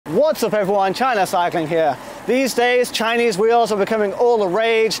What's up everyone, China Cycling here. These days Chinese wheels are becoming all the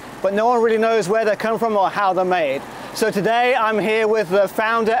rage, but no one really knows where they come from or how they're made. So today I'm here with the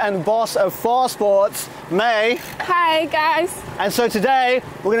founder and boss of Farsports, May. Hi guys. And so today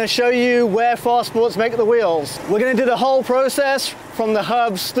we're going to show you where Farsports make the wheels. We're going to do the whole process from the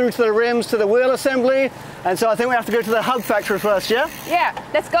hubs through to the rims to the wheel assembly. And so I think we have to go to the hub factory first, yeah? Yeah,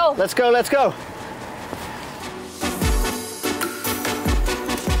 let's go. Let's go, let's go.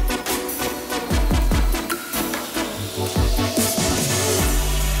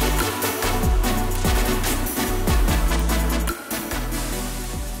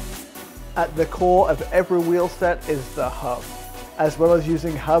 At the core of every wheel set is the hub. As well as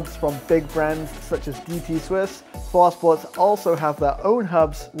using hubs from big brands such as DT Swiss, Farsports also have their own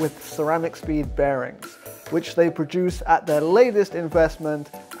hubs with ceramic speed bearings, which they produce at their latest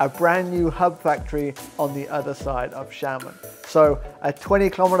investment, a brand new hub factory on the other side of Xiamen. So a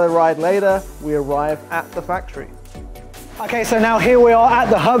 20-kilometer ride later, we arrive at the factory. Okay, so now here we are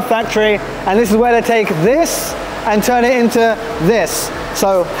at the hub factory, and this is where they take this and turn it into this.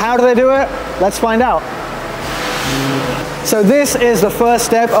 So how do they do it? Let's find out. So this is the first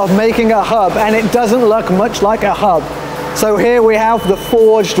step of making a hub, and it doesn't look much like a hub. So here we have the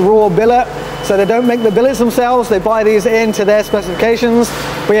forged raw billet. So they don't make the billets themselves, they buy these into their specifications.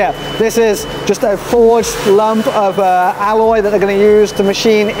 But yeah, this is just a forged lump of alloy that they're going to use to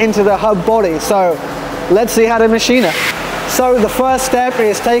machine into the hub body. So let's see how they machine it. So the first step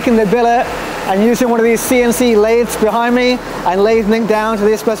is taking the billet and using one of these CNC lathes behind me and lathing it down to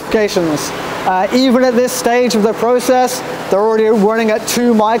these specifications. Even at this stage of the process, they're already running at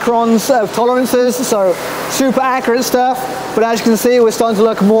 2 microns of tolerances, so super accurate stuff. But as you can see, we're starting to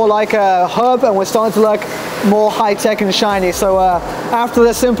look more like a hub, and we're starting to look more high-tech and shiny. So after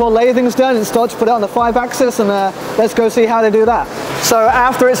the simple lathing's done, it starts to put it on the 5-axis, and let's go see how they do that. So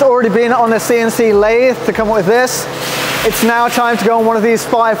after it's already been on the CNC lathe to come up with this, it's now time to go on one of these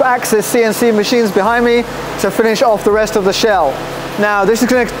 5-axis CNC machines behind me to finish off the rest of the shell. Now this is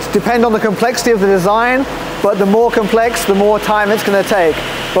going to depend on the complexity of the design, but the more complex, the more time it's going to take.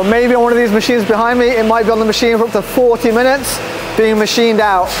 But maybe on one of these machines behind me, it might be on the machine for up to 40 minutes being machined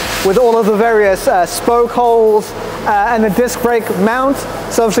out with all of the various spoke holes and the disc brake mount.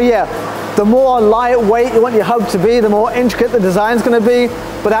 So obviously, yeah, the more lightweight you want your hub to be, the more intricate the design is going to be,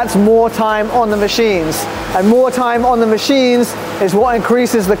 but that's more time on the machines. And more time on the machines is what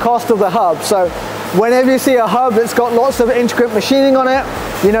increases the cost of the hub. So whenever you see a hub that's got lots of intricate machining on it,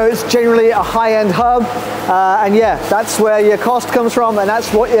 you know it's generally a high-end hub. And yeah, that's where your cost comes from, and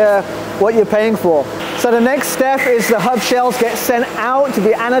that's what you're paying for. So the next step is the hub shells get sent out to be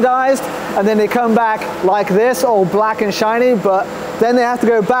anodized, and then they come back like this, all black and shiny, but then they have to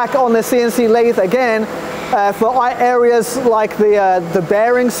go back on the CNC lathe again for areas like the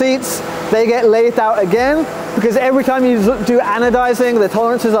bearing seats. They get lathed out again, because every time you do anodizing, the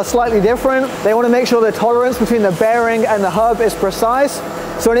tolerances are slightly different. They want to make sure the tolerance between the bearing and the hub is precise.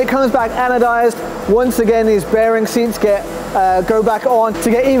 So when it comes back anodized, once again these bearing seats go back on to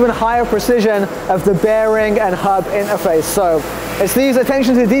get even higher precision of the bearing and hub interface. So it's these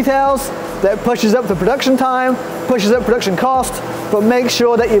attention to details that pushes up the production time, pushes up production cost, but make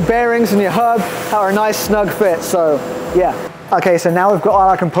sure that your bearings and your hub are a nice snug fit. So yeah. Okay, so now we've got all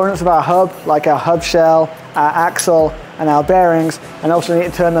our components of our hub, like our hub shell, our axle, and our bearings, and also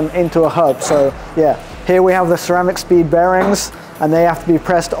need to turn them into a hub. So yeah, here we have the ceramic speed bearings, and they have to be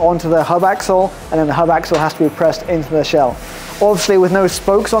pressed onto the hub axle, and then the hub axle has to be pressed into the shell. Obviously with no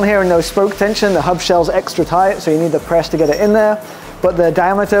spokes on here and no spoke tension, the hub shell's extra tight, so you need the press to get it in there. But the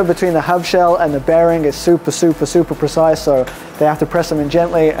diameter between the hub shell and the bearing is super precise, so they have to press them in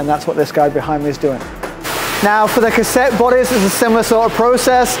gently, and that's what this guy behind me is doing. Now for the cassette bodies, it's a similar sort of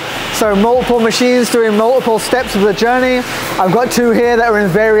process. So multiple machines doing multiple steps of the journey. I've got 2 here that are in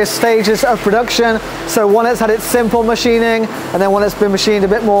various stages of production. So one that's had its simple machining, and then one that's been machined a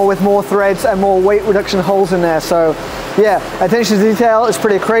bit more with more threads and more weight reduction holes in there. So yeah, attention to detail is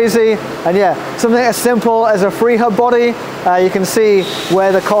pretty crazy. And yeah, something as simple as a free hub body, you can see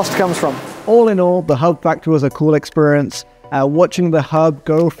where the cost comes from. All in all, the hub factory was a cool experience. Watching the hub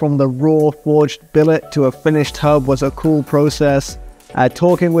go from the raw forged billet to a finished hub was a cool process.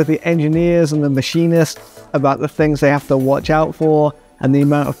 Talking with the engineers and the machinists about the things they have to watch out for and the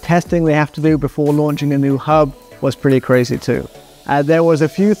amount of testing they have to do before launching a new hub was pretty crazy too. There was a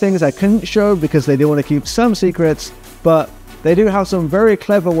few things I couldn't show because they do want to keep some secrets, but they do have some very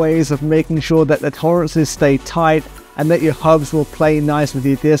clever ways of making sure that the tolerances stay tight and that your hubs will play nice with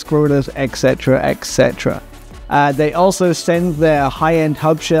your disc rotors, etc, etc. They also send their high-end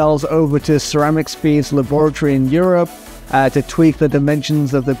hub shells over to Ceramic Speed's laboratory in Europe, to tweak the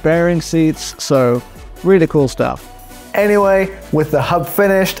dimensions of the bearing seats. So really cool stuff. Anyway, with the hub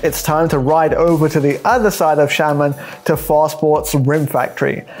finished, it's time to ride over to the other side of Xiamen to Farsports Rim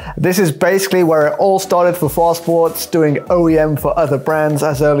Factory. This is basically where it all started for Farsports, doing OEM for other brands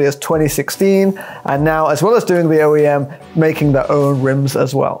as early as 2016, and now, as well as doing the OEM, making their own rims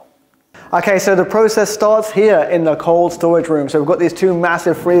as well. Okay, so the process starts here in the cold storage room. So we've got these two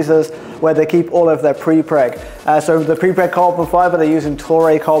massive freezers where they keep all of their pre-preg. So the pre-preg carbon fiber, they're using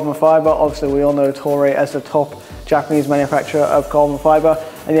Toray carbon fiber. Obviously, we all know Toray as the top Japanese manufacturer of carbon fiber.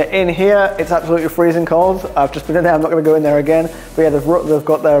 And yet in here, it's absolutely freezing cold. I've just been in there, I'm not gonna go in there again. But yeah, they've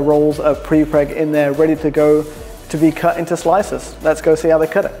got their rolls of pre-preg in there ready to go to be cut into slices. Let's go see how they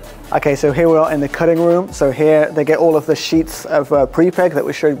cut it. Okay, so here we are in the cutting room. So here they get all of the sheets of pre-preg that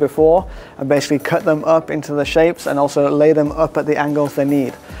we showed before and basically cut them up into the shapes and also lay them up at the angles they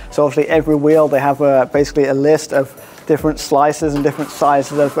need. So obviously every wheel, they have basically a list of different slices and different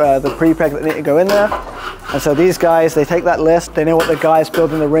sizes of the pre-preg that need to go in there. And so these guys, they take that list, they know what the guys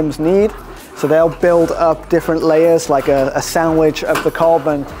building the rims need. So they'll build up different layers like a sandwich of the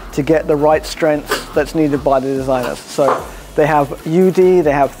carbon to get the right strength that's needed by the designers. So they have UD,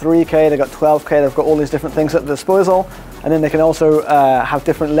 they have 3K, they've got 12K, they've got all these different things at their disposal. And then they can also have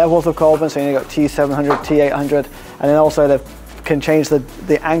different levels of carbon. So you've got T700, T800, and then also they can change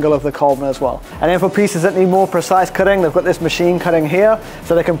the angle of the carbon as well. And then for pieces that need more precise cutting, they've got this machine cutting here,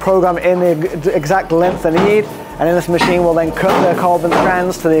 so they can program in the exact length they need, and then this machine will then cut their carbon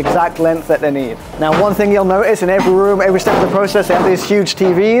strands to the exact length that they need. Now, one thing you'll notice in every room, every step of the process, they have these huge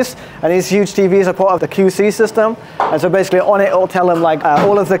TVs, and these huge TVs are part of the QC system. And so basically on it, it'll tell them like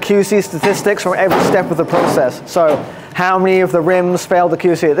all of the QC statistics from every step of the process. So how many of the rims failed the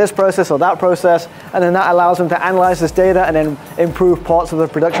QC at this process or that process, and then that allows them to analyze this data and then improve parts of the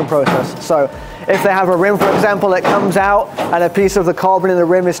production process. So if they have a rim, for example, that comes out and a piece of the carbon in the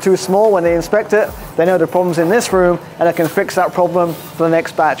rim is too small, when they inspect it, they know the problem's in this room and they can fix that problem for the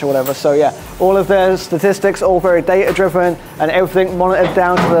next batch or whatever. So yeah, all of their statistics, all very data driven and everything monitored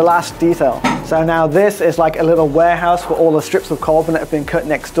down to the last detail. So now this is like a little warehouse for all the strips of carbon that have been cut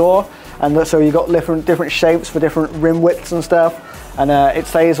next door. And so you've got different shapes for different rim widths and stuff. And it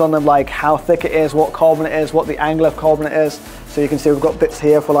says on them like how thick it is, what carbon it is, what the angle of carbon it is. So you can see we've got bits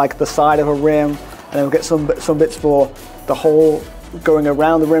here for like the side of a rim, and then we've got some bits for the whole going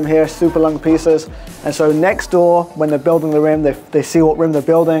around the rim here, super long pieces. And so next door, when they're building the rim, they see what rim they're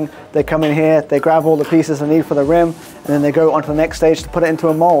building, they come in here, they grab all the pieces they need for the rim, and then they go onto the next stage to put it into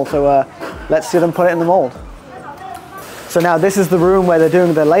a mold. So let's see them put it in the mold. So now this is the room where they're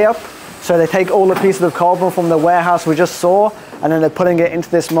doing the layup. So they take all the pieces of carbon from the warehouse we just saw, and then they're putting it into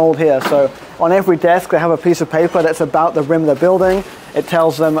this mold here. So on every desk, they have a piece of paper that's about the rim they're building. It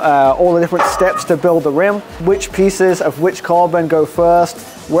tells them all the different steps to build the rim, which pieces of which carbon go first,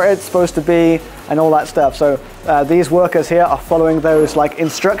 where it's supposed to be, and all that stuff. So these workers here are following those like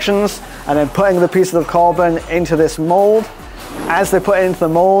instructions and then putting the pieces of carbon into this mold. As they put it into the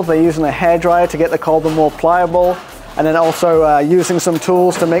mold, they're using a hairdryer to get the carbon more pliable, and then also using some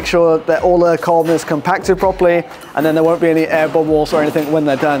tools to make sure that all the carbon is compacted properly, and then there won't be any air bubbles or anything when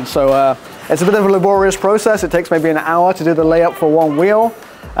they're done. So it's a bit of a laborious process. It takes maybe an hour to do the layup for one wheel,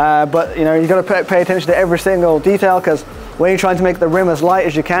 but you know, you've got to pay attention to every single detail, because when you're trying to make the rim as light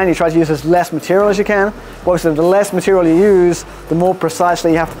as you can, you try to use as less material as you can. But obviously, the less material you use, the more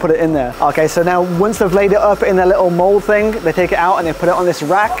precisely you have to put it in there. Okay, so now once they've laid it up in their little mold thing, they take it out and they put it on this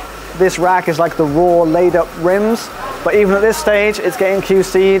rack. This rack is like the raw laid up rims, but even at this stage, it's getting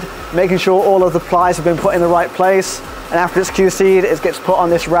QC'd, making sure all of the plies have been put in the right place. And after it's QC'd, it gets put on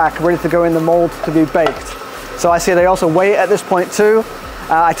this rack, ready to go in the mold to be baked. So I see they also weigh it at this point too.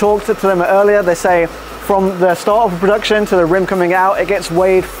 I talked to them earlier, they say from the start of production to the rim coming out, it gets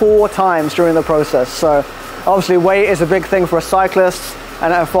weighed 4 times during the process. So obviously weight is a big thing for a cyclist,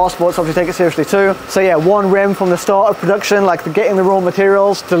 and Farsports obviously take it seriously too. So yeah, one rim from the start of production, like getting the raw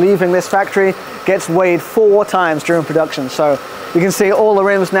materials to leaving this factory, gets weighed 4 times during production. So you can see all the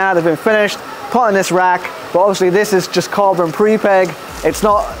rims now, they've been finished, put in this rack, but obviously this is just carbon pre-peg. It's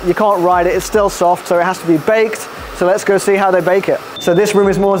not, you can't ride it, it's still soft, so it has to be baked. So let's go see how they bake it. So this room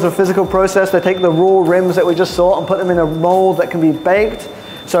is more as a physical process. They take the raw rims that we just saw and put them in a mold that can be baked.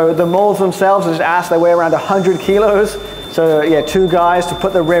 So the molds themselves are just asked, they weigh around 100 kilos. So yeah, 2 guys to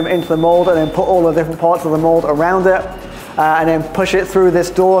put the rim into the mold and then put all the different parts of the mold around it, and then push it through this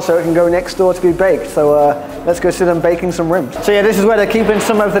door so it can go next door to be baked. So let's go see them baking some rims. So yeah, this is where they're keeping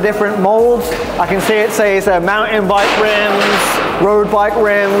some of the different molds. I can see it says mountain bike rims, road bike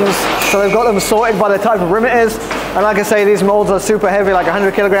rims. So they've got them sorted by the type of rim it is. And like I say, these molds are super heavy, like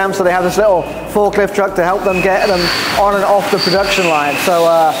 100 kilograms, so they have this little forklift truck to help them get them on and off the production line. So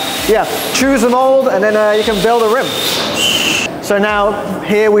yeah, choose a mold and then you can build a rim. So now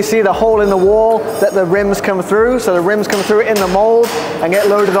here we see the hole in the wall that the rims come through. So the rims come through in the mold and get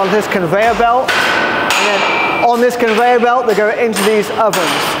loaded on this conveyor belt. And then on this conveyor belt, they go into these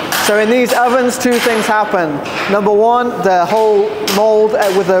ovens. So in these ovens, two things happen. Number one, the whole mold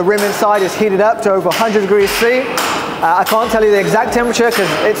with the rim inside is heated up to over 100 degrees C. I can't tell you the exact temperature because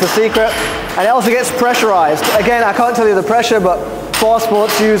it's a secret. And it also gets pressurized. Again, I can't tell you the pressure, but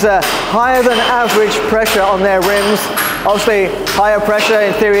Farsports use a higher than average pressure on their rims. Obviously, higher pressure,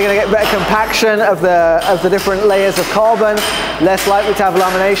 in theory, you're going to get better compaction of the different layers of carbon, less likely to have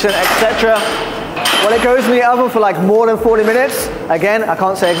lamination, etc. Well, it goes in the oven for like more than 40 minutes. Again, I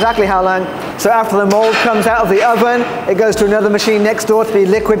can't say exactly how long. So after the mold comes out of the oven, it goes to another machine next door to be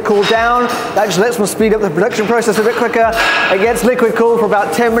liquid cooled down. That just lets them speed up the production process a bit quicker. It gets liquid cooled for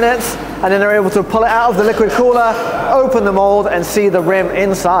about 10 minutes, and then they're able to pull it out of the liquid cooler, open the mold, and see the rim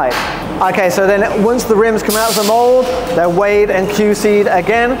inside. Okay, so then once the rims come out of the mold, they're weighed and QC'd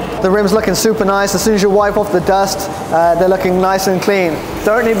again. The rim's looking super nice. As soon as you wipe off the dust, they're looking nice and clean.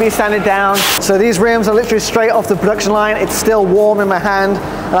 Don't need to be sanded down. So these rims are literally straight off the production line. It's still warm in my hand.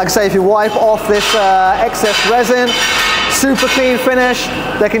 And like I say, if you wipe off this excess resin, super clean finish.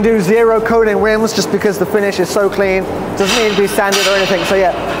 They can do zero coating rims just because the finish is so clean. Doesn't need to be sanded or anything. So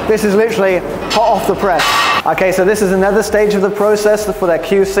yeah, this is literally hot off the press. Okay, so this is another stage of the process for their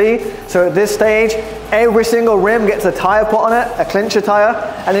QC. So at this stage, every single rim gets a tire put on it, a clincher tire,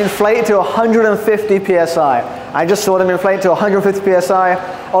 and inflated to 150 PSI. I just saw them inflate to 150 PSI.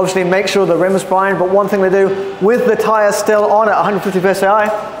 Obviously make sure the rim's fine, but one thing they do, with the tire still on at 150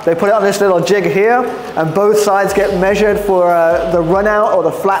 PSI, they put it on this little jig here, and both sides get measured for the run out or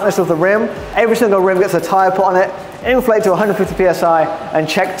the flatness of the rim. Every single rim gets a tire put on it, inflate to 150 PSI, and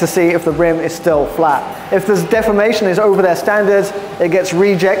check to see if the rim is still flat. If there's deformation is over their standards, it gets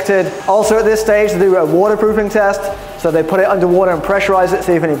rejected. Also at this stage, they do a waterproofing test. So they put it underwater and pressurize it,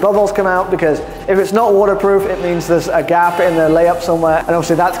 see if any bubbles come out, because if it's not waterproof, it means there's a gap in the layup somewhere, and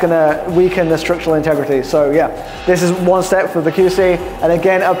obviously that's gonna weaken the structural integrity. So yeah, this is one step for the QC. And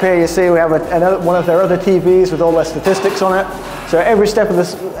again, up here you see we have one of their other TVs with all their statistics on it. So every step of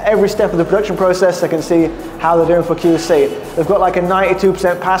the production process, they can see how they're doing for QC. They've got like a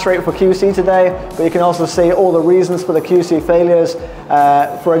 92% pass rate for QC today, but you can also see all the reasons for the QC failures.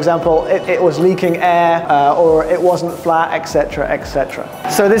 For example, it was leaking air, or it wasn't flat, etc., etc.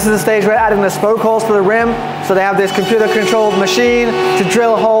 So this is the stage where adding the spoke holes to the rim. So they have this computer-controlled machine to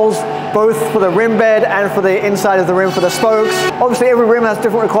drill holes both for the rim bed and for the inside of the rim for the spokes. Obviously every rim has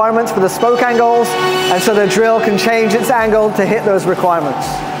different requirements for the spoke angles, and so the drill can change its angle to hit those requirements.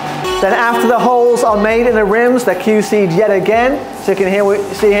 Then after the holes are made in the rims, they're QC'd yet again. So you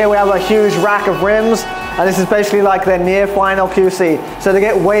can see here we have a huge rack of rims, and this is basically like their near final QC. So they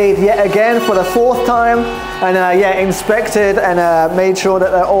get weighed yet again for the 4th time, and yeah, inspected and made sure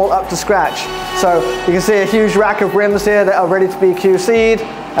that they're all up to scratch. So you can see a huge rack of rims here that are ready to be QC'd.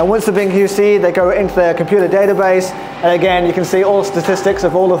 And once they've been QC'd, they go into the computer database. And again, you can see all the statistics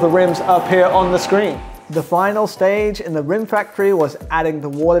of all of the rims up here on the screen. The final stage in the rim factory was adding the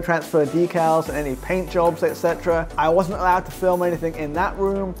water transfer decals and any paint jobs, etc. I wasn't allowed to film anything in that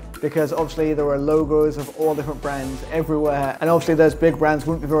room because obviously there were logos of all different brands everywhere, and obviously those big brands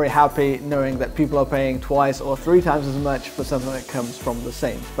wouldn't be very happy knowing that people are paying twice or 3 times as much for something that comes from the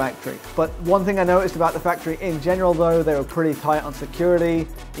same factory. But one thing I noticed about the factory in general though, they were pretty tight on security.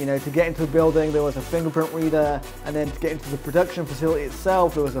 You know, to get into the building there was a fingerprint reader, and then to get into the production facility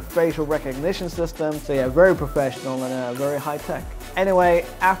itself there was a facial recognition system. So yeah, very professional and very high tech. Anyway,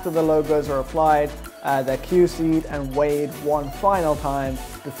 after the logos are applied, they're QC'd and weighed one final time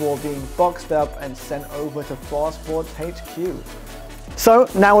before being boxed up and sent over to Farsports HQ. So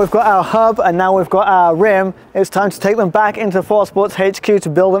now we've got our hub and now we've got our rim, it's time to take them back into Farsports HQ to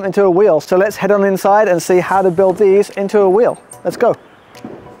build them into a wheel. So let's head on inside and see how to build these into a wheel. Let's go.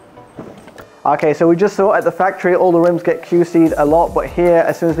 Okay, so we just saw at the factory all the rims get QC'd a lot, but here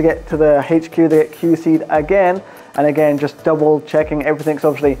as soon as they get to the HQ they get QC'd again. And again, just double checking everything. So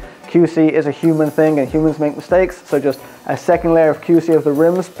obviously QC is a human thing and humans make mistakes. So just a second layer of QC of the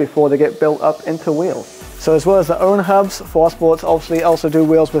rims before they get built up into wheels. So as well as their own hubs, Farsports obviously also do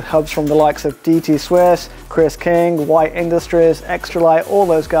wheels with hubs from the likes of DT Swiss, Chris King, White Industries, Extralight, all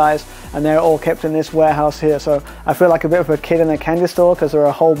those guys. And they're all kept in this warehouse here. So I feel like a bit of a kid in a candy store because there are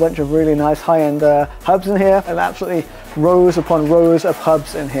a whole bunch of really nice high-end hubs in here, and absolutely rows upon rows of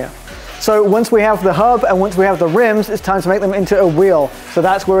hubs in here. So once we have the hub and once we have the rims, it's time to make them into a wheel. So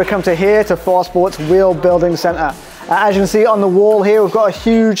that's where we come to here, to Farsports Wheel Building Center. As you can see on the wall here, we've got a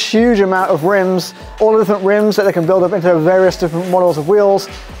huge amount of rims, all the different rims that they can build up into various different models of wheels.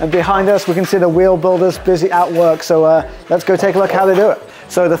 And behind us, we can see the wheel builders busy at work. So let's go take a look how they do it.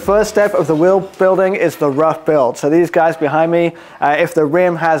 So the first step of the wheel building is the rough build. So these guys behind me, if the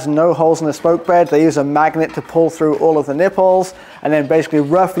rim has no holes in the spoke bed, they use a magnet to pull through all of the nipples and then basically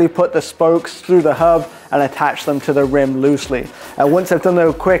roughly put the spokes through the hub and attach them to the rim loosely. Once they've done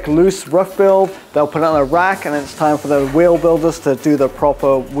the quick loose rough build, they'll put it on a rack and it's time for the wheel builders to do the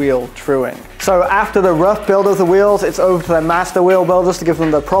proper wheel truing. So after the rough build of the wheels, it's over to the master wheel builders to give them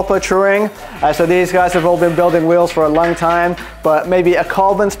the proper truing. So these guys have all been building wheels for a long time, but maybe a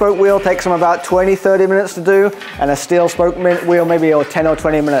carbon spoke wheel takes them about 20-30 minutes to do, and a steel spoke wheel maybe 10 or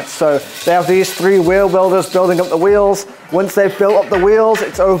 20 minutes. So they have these 3 wheel builders building up the wheels. Once they've built up the wheels,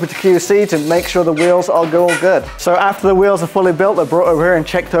 it's over to QC to make sure the wheels are all good. So after the wheels are fully built, they're brought over here and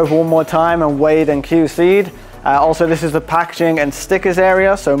checked over one more time and weighed and QC'd. Also, this is the packaging and stickers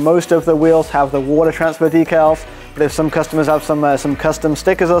area. So most of the wheels have the water transfer decals, but if some customers have some custom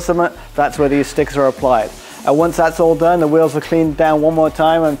stickers or something, that's where these stickers are applied. Once that's all done, the wheels are cleaned down one more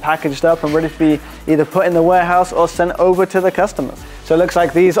time and packaged up and ready to be either put in the warehouse or sent over to the customers. So it looks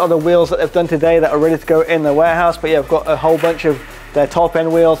like these are the wheels that they've done today that are ready to go in the warehouse. But yeah, I've got a whole bunch of their top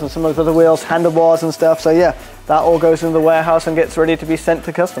end wheels and some of the other wheels, handlebars and stuff. So yeah, that all goes into the warehouse and gets ready to be sent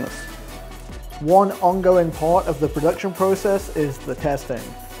to customers. One ongoing part of the production process is the testing.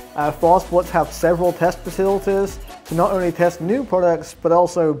 Farsports have several test facilities to not only test new products, but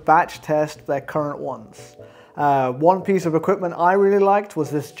also batch test their current ones. One piece of equipment I really liked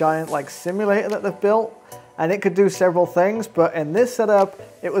was this giant simulator that they've built, and it could do several things, but in this setup,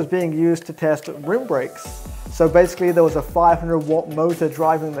 it was being used to test rim brakes. So basically there was a 500-watt motor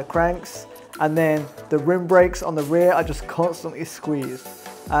driving the cranks, and then the rim brakes on the rear are just constantly squeezed.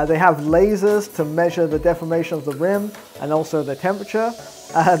 They have lasers to measure the deformation of the rim and also the temperature.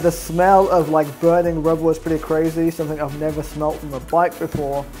 The smell of burning rubber was pretty crazy, something I've never smelt from a bike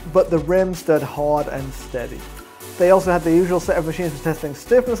before, but the rim stood hard and steady. They also had the usual set of machines for testing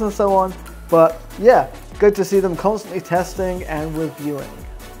stiffness and so on, but yeah, good to see them constantly testing and reviewing.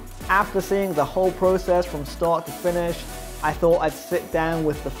 After seeing the whole process from start to finish, I thought I'd sit down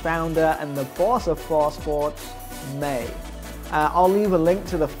with the founder and the boss of Farsports, May. I'll leave a link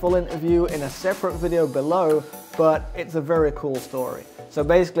to the full interview in a separate video below, but it's a very cool story. So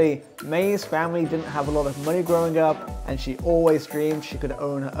basically, May's family didn't have a lot of money growing up, and she always dreamed she could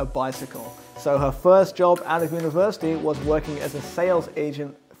own a bicycle. So her first job out of university was working as a sales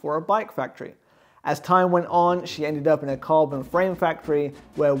agent for a bike factory. As time went on, she ended up in a carbon frame factory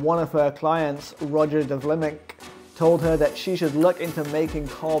where one of her clients, Roger De Vlaeminck, told her that she should look into making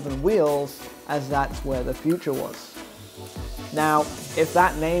carbon wheels, as that's where the future was. Now, if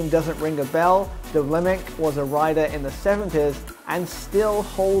that name doesn't ring a bell, De Vlaeminck was a rider in the 70s and still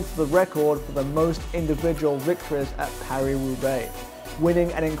holds the record for the most individual victories at Paris-Roubaix,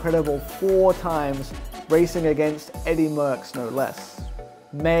 winning an incredible 4 times, racing against Eddy Merckx no less.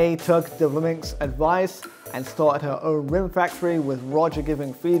 May took De Vlaeminck's advice and started her own rim factory, with Roger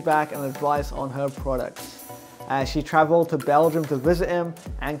giving feedback and advice on her products. She traveled to Belgium to visit him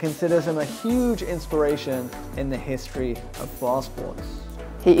and considers him a huge inspiration in the history of Farsports.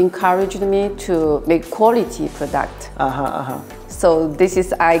 He encouraged me to make quality product. So this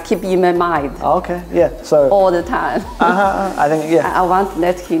is I keep in my mind. Okay, yeah. So all the time. I think yeah. I want to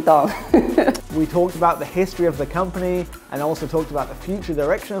let him down. We talked about the history of the company and also talked about the future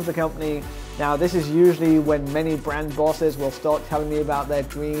direction of the company. Now, this is usually when many brand bosses will start telling me about their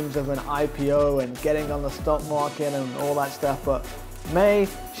dreams of an IPO and getting on the stock market and all that stuff, but May,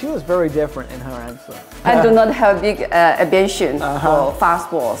 she was very different in her answer. I do not have a big ambition for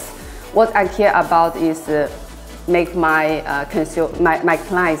Farsports. What I care about is make my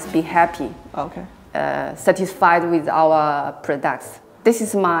clients be happy, satisfied with our products. This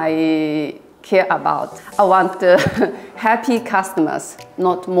is my care about. I want happy customers,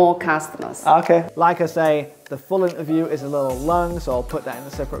 not more customers. Okay. Like I say, the full interview is a little long, so I'll put that in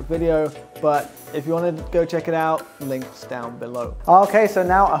a separate video. But if you want to go check it out, links down below. Okay, so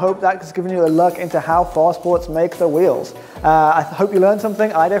now I hope that has given you a look into how Farsports make the wheels. I hope you learned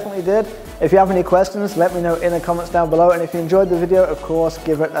something. I definitely did. If you have any questions, let me know in the comments down below. And if you enjoyed the video, of course,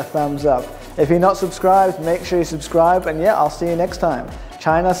 give it a thumbs up. If you're not subscribed, make sure you subscribe. And yeah, I'll see you next time.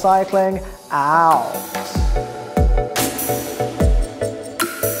 China Cycling out.